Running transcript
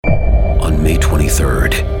streaming May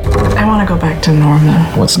 23rd. I want to go back to normal.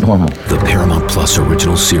 What's normal? The Paramount Plus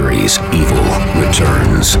original series, Evil,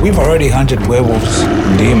 returns. We've already hunted werewolves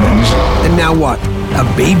and demons. And now what? A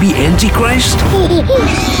baby Antichrist?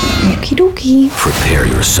 Okie dokie. Prepare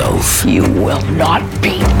yourself. You will not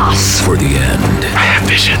beat us. For the end. I have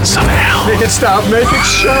visions of hell. Make it stop, make it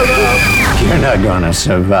shut up. You're not gonna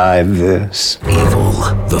survive this. Evil,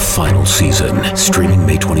 the final season, streaming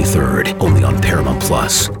May 23rd, only on Paramount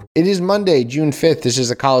Plus. It is Monday, June 5th. This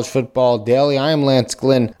is a College Football Daily. I am Lance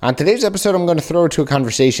Glynn. On today's episode, I'm going to throw to a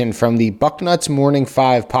conversation from the Bucknuts Morning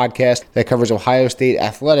 5 podcast that covers Ohio State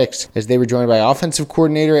athletics, as they were joined by offensive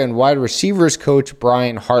coordinator and wide receivers coach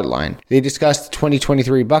Brian Hartline. They discussed the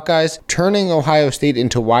 2023 Buckeyes, turning Ohio State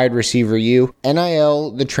into wide receiver U,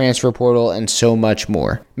 NIL, the transfer portal, and so much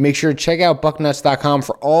more. Make sure to check out bucknuts.com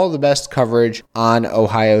for all the best coverage on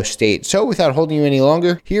Ohio State. So without holding you any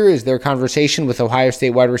longer, here is their conversation with Ohio State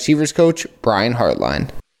wide receivers coach Brian Hartline.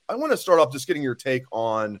 I want to start off just getting your take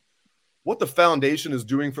on what the foundation is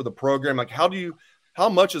doing for the program. Like, how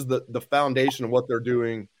much is the foundation of what they're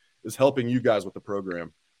doing is helping you guys with the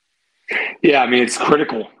program? Yeah, I mean, it's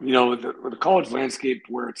critical, you know, with the college landscape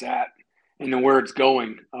where it's at and then where it's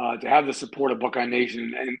going, to have the support of Buckeye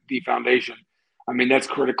Nation and the foundation. I mean, that's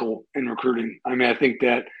critical in recruiting. I mean, I think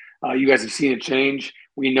that you guys have seen it change.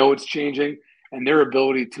 We know it's changing, and their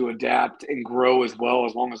ability to adapt and grow as well,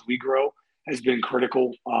 as long as we grow, has been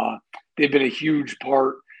critical. They've been a huge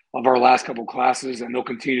part of our last couple of classes, and they'll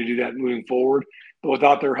continue to do that moving forward. But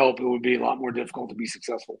without their help, it would be a lot more difficult to be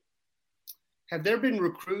successful. Have there been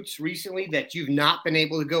recruits recently that you've not been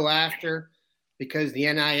able to go after because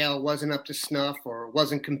the NIL wasn't up to snuff or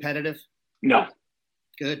wasn't competitive? No.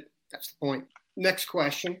 Good. That's the point. Next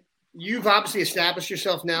question. You've obviously established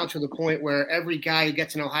yourself now to the point where every guy who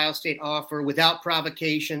gets an Ohio State offer without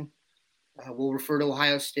provocation will refer to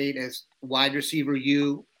Ohio State as wide receiver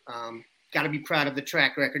U. Got to be proud of the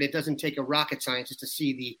track record. It doesn't take a rocket scientist to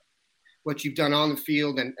see what you've done on the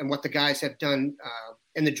field and what the guys have done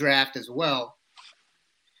in the draft as well.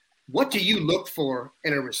 What do you look for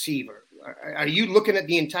in a receiver? Are you looking at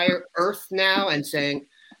the entire earth now and saying,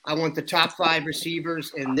 I want the top 5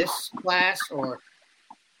 receivers in this class? Or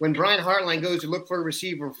when Brian Hartline goes to look for a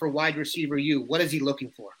receiver for wide receiver U, what is he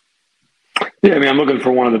looking for? Yeah, I mean, I'm looking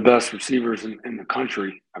for one of the best receivers in the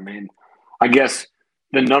country. I mean, I guess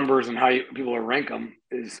the numbers and how people rank them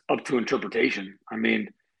is up to interpretation. I mean,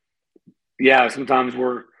 yeah, sometimes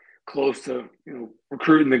we're close to,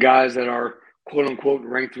 recruiting the guys that are quote unquote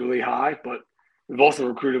ranked really high, but we've also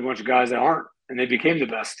recruited a bunch of guys that aren't, and they became the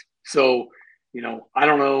best. So, I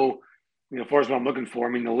don't know, as far as what I'm looking for, I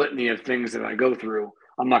mean, the litany of things that I go through,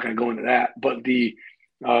 I'm not going to go into that, but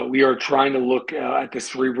we are trying to look at the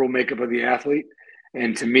cerebral makeup of the athlete.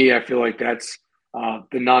 And to me, I feel like that's the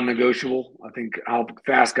non-negotiable. I think how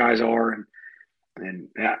fast guys are and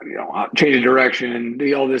change of direction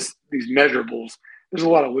and all these measurables. There's a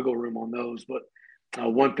lot of wiggle room on those, but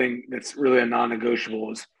one thing that's really a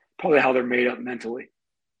non-negotiable is probably how they're made up mentally.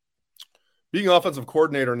 Being offensive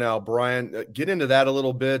coordinator now, Brian, get into that a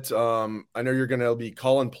little bit. I know you're going to be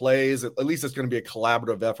calling plays. At least it's going to be a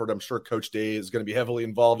collaborative effort. I'm sure Coach Day is going to be heavily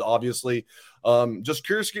involved, obviously. Just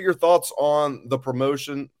curious to get your thoughts on the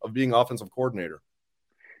promotion of being offensive coordinator.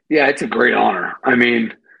 Yeah, it's a great honor. I mean,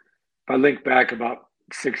 if I think back about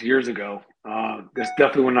 6 years ago, this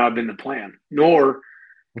definitely would not have been the plan. Nor,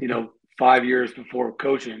 5 years before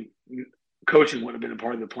coaching would have been a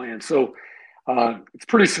part of the plan. So it's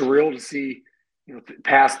pretty surreal to see,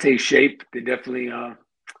 paths take shape. They definitely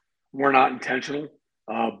were not intentional,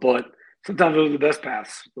 but sometimes those are the best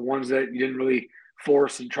paths. The ones that you didn't really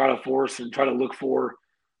force and try to look for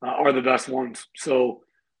are the best ones. So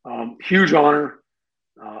huge honor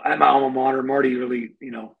at my alma mater. Marty really,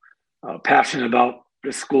 passionate about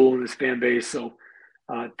this school and this fan base. So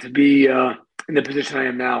to be in the position I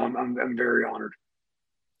am now, I'm very honored.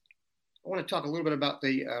 I want to talk a little bit about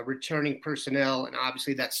the returning personnel, and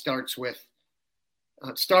obviously that starts with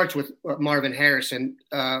Marvin Harrison.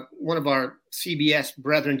 One of our CBS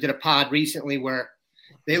brethren did a pod recently where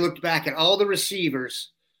they looked back at all the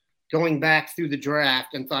receivers going back through the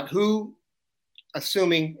draft and thought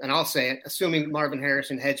assuming Marvin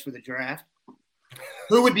Harrison heads for the draft,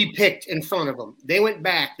 who would be picked in front of them. They went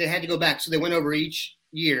back. They had to go back, so they went over each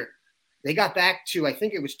year. They got back to, I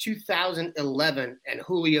think it was 2011 and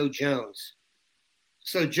Julio Jones.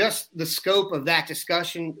 So just the scope of that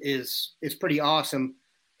discussion is pretty awesome.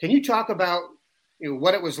 Can you talk about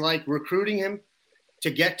what it was like recruiting him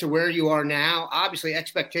to get to where you are now? Obviously,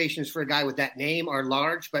 expectations for a guy with that name are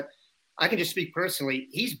large, but I can just speak personally.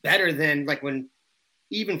 He's better than like when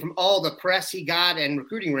even from all the press he got and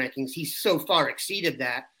recruiting rankings, he's so far exceeded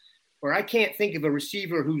that, where I can't think of a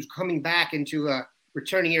receiver who's coming back into a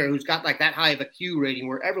returning era who's got like that high of a Q rating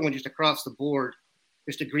where everyone just across the board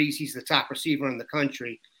just agrees he's the top receiver in the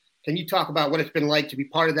country. Can you talk about what it's been like to be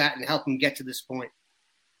part of that and help him get to this point?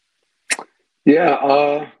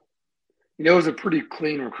 Yeah, it was a pretty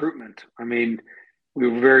clean recruitment. I mean, we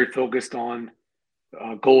were very focused on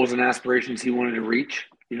goals and aspirations he wanted to reach,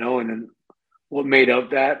 and then what made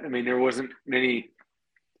up that. I mean, there wasn't many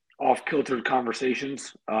off-kiltered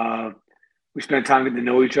conversations. We spent time getting to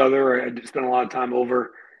know each other. I spent a lot of time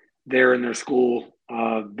over there in their school,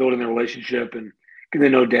 building their relationship and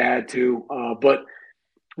getting to know Dad too. But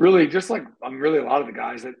really, just like really a lot of the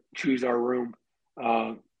guys that choose our room,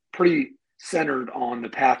 pretty centered on the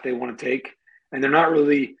path they want to take, and they're not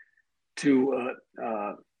really too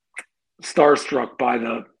starstruck by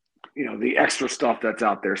the extra stuff that's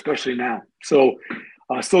out there, especially now. So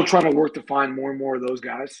still trying to work to find more and more of those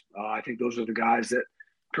guys. I think those are the guys that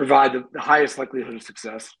provide the highest likelihood of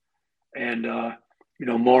success. And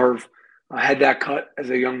Marv had that cut as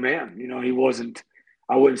a young man. He wasn't,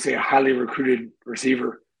 I wouldn't say, a highly recruited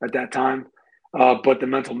receiver at that time, but the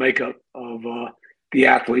mental makeup of the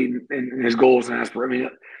athlete and his goals and aspirations. I mean,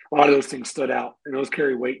 a lot of those things stood out, and those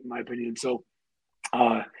carry weight, in my opinion. So,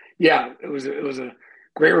 it was a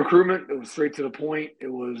great recruitment. It was straight to the point. It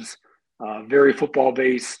was very football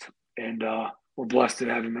based, and we're blessed to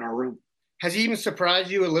have him in our room. Has he even surprised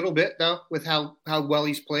you a little bit though with how well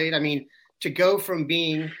he's played? I mean, to go from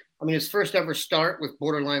being, his first ever start with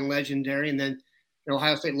borderline legendary, and then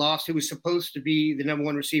Ohio State lost, who was supposed to be the number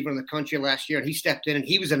one receiver in the country last year, and he stepped in and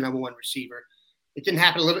he was the number one receiver. It did it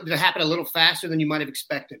happen a little faster than you might have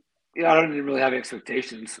expected? Yeah, I didn't really have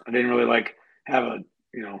expectations. I didn't really have a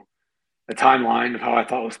timeline of how I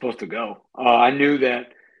thought it was supposed to go. I knew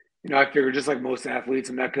that, I figured just like most athletes,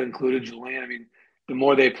 and Mecca included, Julian, the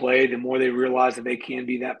more they play, the more they realize that they can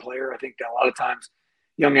be that player. I think that a lot of times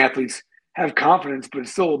young athletes have confidence, but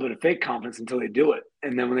it's still a little bit of fake confidence until they do it.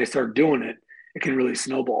 And then when they start doing it, it can really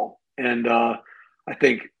snowball. And I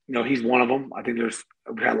think, he's one of them. I think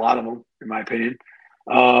we had a lot of them, in my opinion.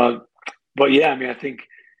 But yeah, I think,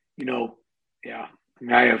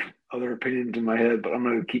 I have other opinions in my head, but I'm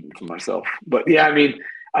going to keep them to myself. But yeah,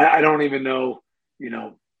 I don't even know,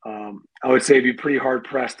 I would say it'd be pretty hard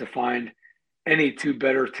pressed to find any two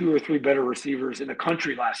or three better receivers in the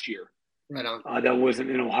country last year. Right on. That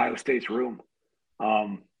wasn't in Ohio State's room.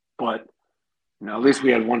 But at least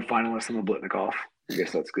we had one finalist in the Blitnikoff. I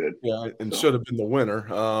guess that's good. Yeah, and should have been the winner.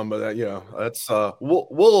 But that's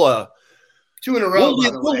we'll 2 in a row.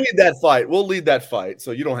 We'll lead that fight. We'll lead that fight,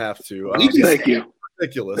 so you don't have to. Thank you.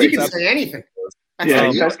 Ridiculous. You can say anything. Yeah,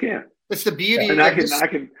 you guys can. That's the beauty. And I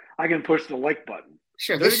can push the like button.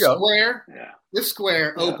 Sure. This square. Yeah. This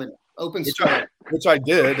square open square. Which I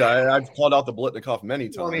did. I've called out the Blitnikoff many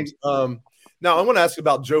times. Now I want to ask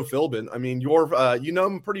about Joe Philbin. You know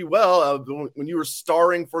him pretty well. When you were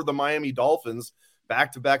starring for the Miami Dolphins,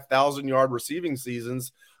 back-to-back 1,000-yard receiving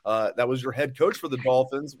seasons, that was your head coach for the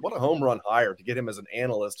Dolphins. What a home run hire to get him as an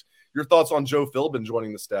analyst. Your thoughts on Joe Philbin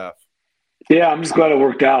joining the staff? Yeah, I'm just glad it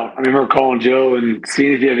worked out. I remember calling Joe and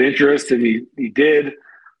seeing if he had interest, and he did.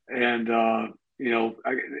 And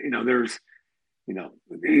there's,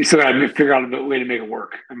 you still got to figure out a way to make it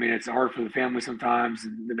work. It's hard for the family sometimes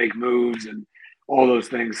and to make moves and all those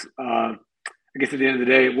things. I guess at the end of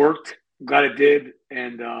the day, it worked. I'm glad it did,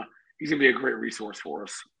 and he's gonna be a great resource for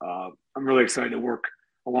us. I'm really excited to work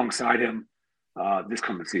alongside him this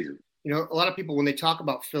coming season. A lot of people, when they talk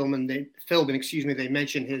about Philbin, they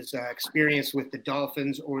mention his experience with the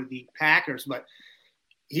Dolphins or the Packers, but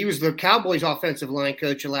he was the Cowboys offensive line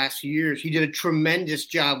coach the last few years. He did a tremendous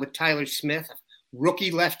job with Tyler Smith, rookie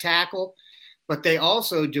left tackle, but they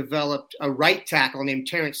also developed a right tackle named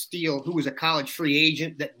Terrence Steele, who was a college free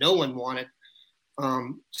agent that no one wanted.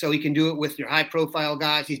 So he can do it with your high-profile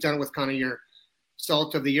guys. He's done it with kind of your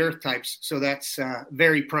salt of the earth types. So that's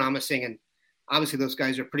very promising. And obviously those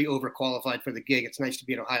guys are pretty overqualified for the gig. It's nice to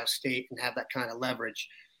be at Ohio State and have that kind of leverage.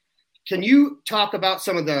 Can you talk about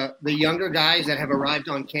some of the younger guys that have arrived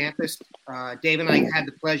on campus? Dave and I had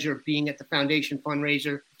the pleasure of being at the foundation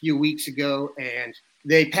fundraiser a few weeks ago, and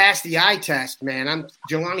they passed the eye test, man. I'm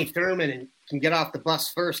Jelani Thurman and can get off the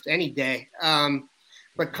bus first any day.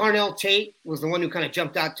 But Carnell Tate was the one who kind of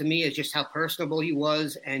jumped out to me as just how personable he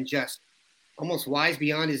was and just almost wise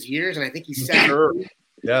beyond his years. And I think he said, sure.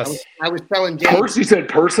 Yes. I was telling Dave. Of course, he said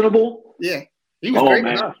personable. Yeah. He was great.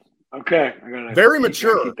 Man. Okay. Very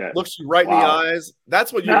mature. Looks you right in the eyes.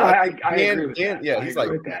 That's what you I agree with that. Yeah, he's like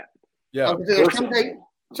that. Yeah.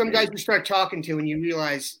 Some guys you start talking to and you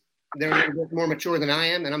realize They're a little bit more mature than I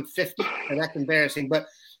am, and I'm 50, and that's embarrassing. But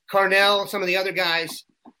Carnell, some of the other guys,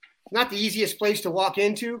 not the easiest place to walk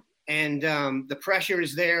into, and the pressure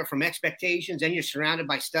is there from expectations, and you're surrounded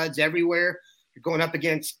by studs everywhere. You're going up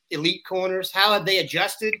against elite corners. How have they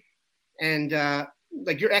adjusted? And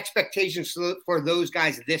your expectations for those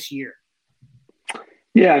guys this year?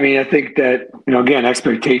 Yeah, I mean, I think that, again,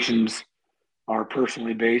 expectations are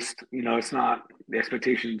personally based. It's not the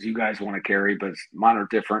expectations you guys want to carry, but mine are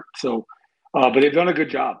different. So, but they've done a good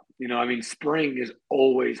job. Spring is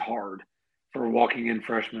always hard for walking in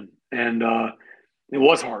freshmen. And it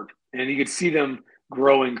was hard. And you could see them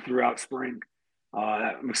growing throughout spring.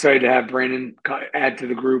 I'm excited to have Brandon add to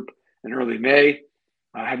the group in early May.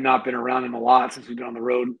 I have not been around him a lot since we've been on the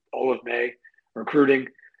road all of May recruiting.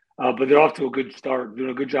 But they're off to a good start,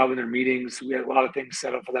 doing a good job in their meetings. We had a lot of things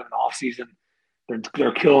set up for them in the offseason.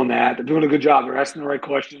 They're killing that. They're doing a good job. They're asking the right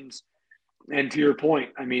questions. And to your point,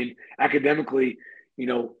 academically,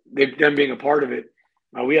 them being a part of it,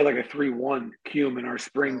 we had like a 3-1 cum in our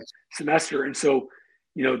spring semester. And so,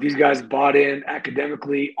 these guys bought in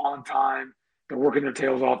academically on time. They're working their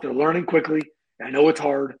tails off. They're learning quickly. I know it's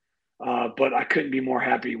hard, but I couldn't be more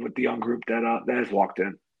happy with the young group that has walked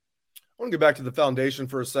in. I want to get back to the foundation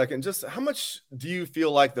for a second. Just how much do you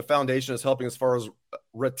feel like the foundation is helping as far as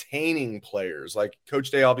retaining players? Like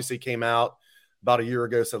Coach Day obviously came out about a year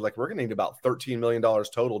ago, said we're going to need about $13 million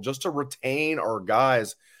total just to retain our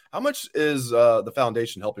guys. How much is the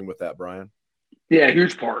foundation helping with that, Brian? Yeah,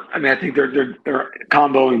 huge part. I think they're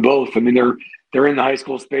comboing both. They're in the high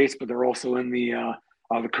school space, but they're also in the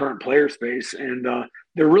current player space, and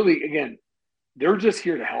they're really, again, they're just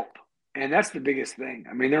here to help. And that's the biggest thing.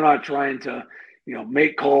 They're not trying to,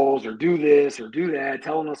 make calls or do this or do that,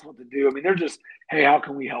 telling us what to do. They're just, hey, how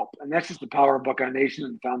can we help? And that's just the power of Buckeye Nation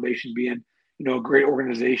and the foundation being, a great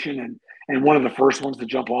organization and one of the first ones to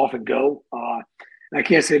jump off and go. And I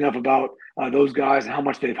can't say enough about those guys and how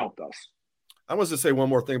much they've helped us. I want to say one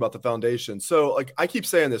more thing about the foundation. So, I keep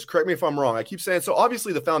saying this, correct me if I'm wrong. I keep saying, so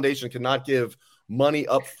obviously the foundation cannot give money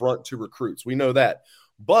up front to recruits. We know that.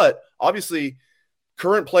 But obviously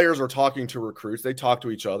current players are talking to recruits. They talk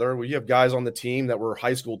to each other. We have guys on the team that were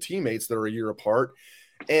high school teammates that are a year apart.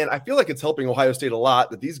 And I feel like it's helping Ohio State a lot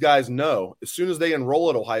that these guys know as soon as they enroll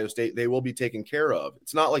at Ohio State, they will be taken care of.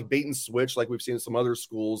 It's not like bait and switch like we've seen in some other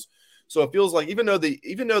schools. So it feels like even though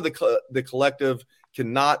the collective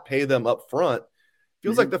cannot pay them up front,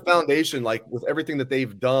 feels like the foundation, with everything that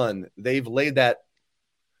they've done, they've laid that,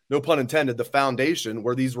 no pun intended, the foundation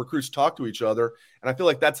where these recruits talk to each other. And I feel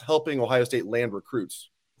like that's helping Ohio State land recruits.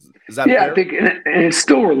 Is that fair? I think, and it's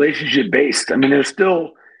still relationship based. They're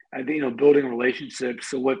still, building relationships.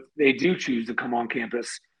 So what they do choose to come on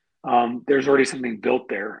campus, there's already something built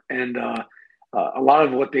there. And a lot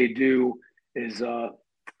of what they do is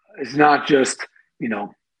not just,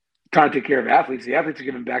 trying to take care of athletes. The athletes are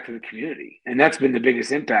giving back to the community. And that's been the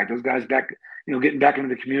biggest impact. Those guys back, getting back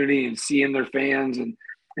into the community and seeing their fans and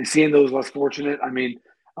seeing those less fortunate.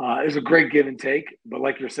 There's a great give and take, but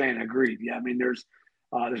like you're saying, agreed. Yeah. There's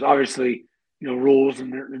obviously, rules,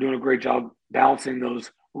 and they're doing a great job balancing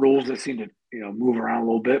those rules that seem to, move around a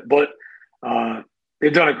little bit, but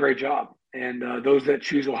they've done a great job. And those that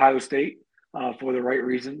choose Ohio State for the right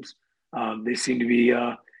reasons, they seem to be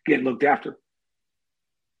getting looked after.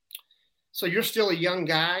 So you're still a young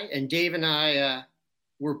guy, and Dave and I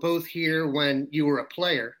were both here when you were a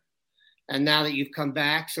player. And now that you've come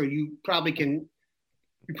back, so you probably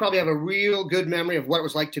have a real good memory of what it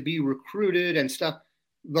was like to be recruited and stuff.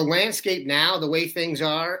 The landscape now, the way things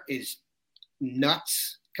are, is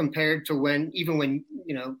nuts compared to when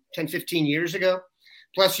 10, 15 years ago.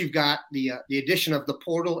 Plus you've got the addition of the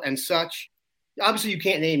portal and such. Obviously you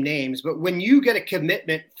can't name names, but when you get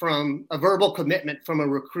a verbal commitment from a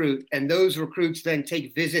recruit, and those recruits then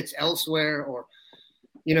take visits elsewhere or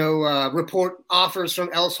report offers from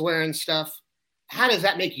elsewhere and stuff, how does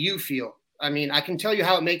that make you feel? I can tell you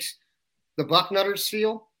how it makes the Bucknutters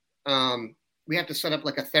feel. We have to set up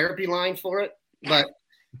a therapy line for it, but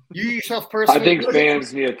you yourself personally, I think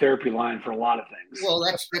fans need a therapy line for a lot of things. Well,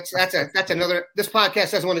 that's another. This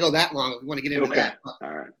podcast doesn't want to go that long. We want to get into that.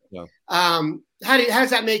 All right. Yeah. How does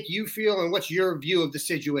that make you feel, and what's your view of the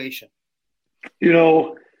situation?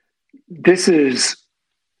 This is.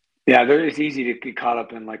 Yeah, it's easy to get caught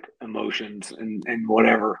up in emotions and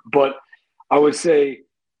whatever. But I would say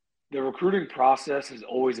the recruiting process is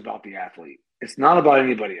always about the athlete. It's not about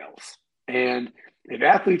anybody else. And if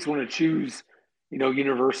athletes want to choose,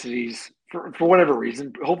 universities for whatever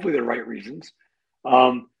reason, hopefully the right reasons,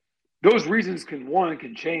 those reasons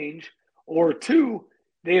can change, or two,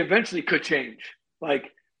 they eventually could change. I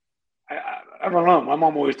I don't know. My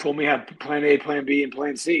mom always told me have plan A, plan B, and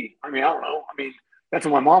plan C. I mean, I don't know. I mean, that's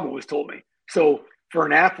what my mom always told me. So for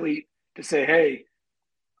an athlete to say, hey,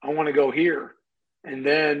 I want to go here, and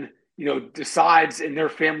then, decides in their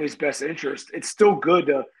family's best interest, it's still good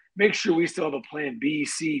to make sure we still have a plan B,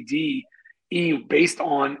 C, D, E based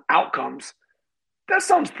on outcomes. That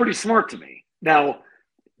sounds pretty smart to me. Now,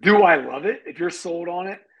 do I love it if you're sold on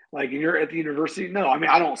it? Like, you're at the university? No, I mean,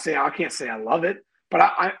 I can't say I love it, but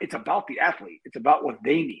it's about the athlete. It's about what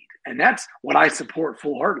they need. And that's what I support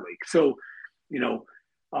full-heartedly. So,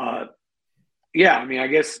 yeah, I mean, I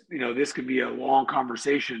guess, this could be a long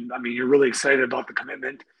conversation. I mean, you're really excited about the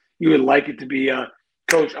commitment. You would like it to be a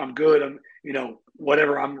coach, I'm good. I'm,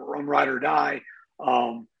 whatever, I'm ride or die,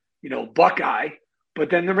 Buckeye. But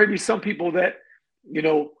then there may be some people that,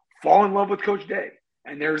 fall in love with Coach Day.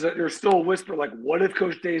 And there's still a whisper like, what if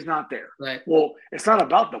Coach Day is not there? Right. Well, it's not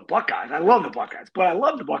about the Buckeyes. I love the Buckeyes, but I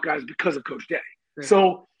love the Buckeyes because of Coach Day. Right.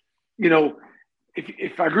 So,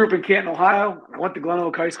 if I grew up in Canton, Ohio, and I went to Glen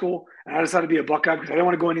Oak High School, and I decided to be a Buckeye because I didn't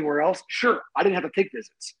want to go anywhere else, sure, I didn't have to take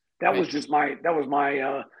visits. That was just my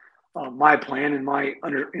plan and my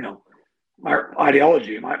my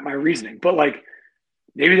ideology, my reasoning. But like,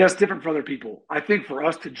 maybe that's different for other people. I think for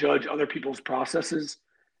us to judge other people's processes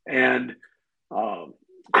and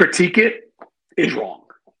critique it is wrong.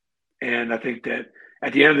 And I think that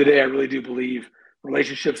at the end of the day, I really do believe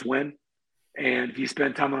relationships win. And if you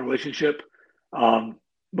spend time on a relationship,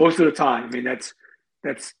 most of the time, I mean, that's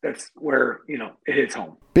where, it hits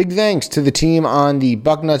home. Big thanks to the team on the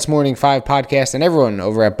Bucknuts Morning 5 podcast and everyone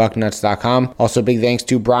over at bucknuts.com. Also, big thanks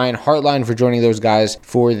to Brian Hartline for joining those guys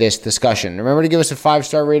for this discussion. Remember to give us a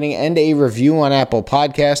 5-star rating and a review on Apple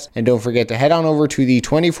Podcasts. And don't forget to head on over to the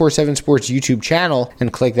 24/7 Sports YouTube channel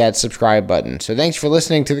and click that subscribe button. So thanks for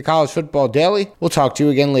listening to the College Football Daily. We'll talk to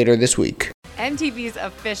you again later this week. MTV's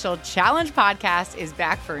official Challenge podcast is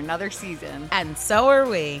back for another season. And so are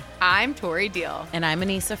we. I'm Tori Deal. And I'm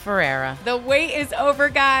Anissa Ferreira. The wait is over,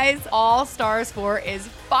 guys. All Stars 4 is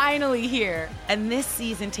finally here. And this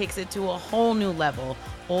season takes it to a whole new level.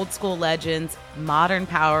 Old school legends, modern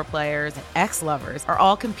power players, and ex-lovers are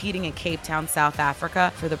all competing in Cape Town, South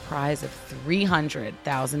Africa for the prize of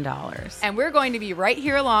 $300,000. And we're going to be right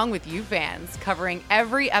here along with you fans, covering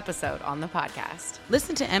every episode on the podcast.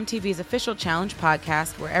 Listen to MTV's official Challenge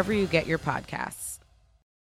podcast wherever you get your podcasts.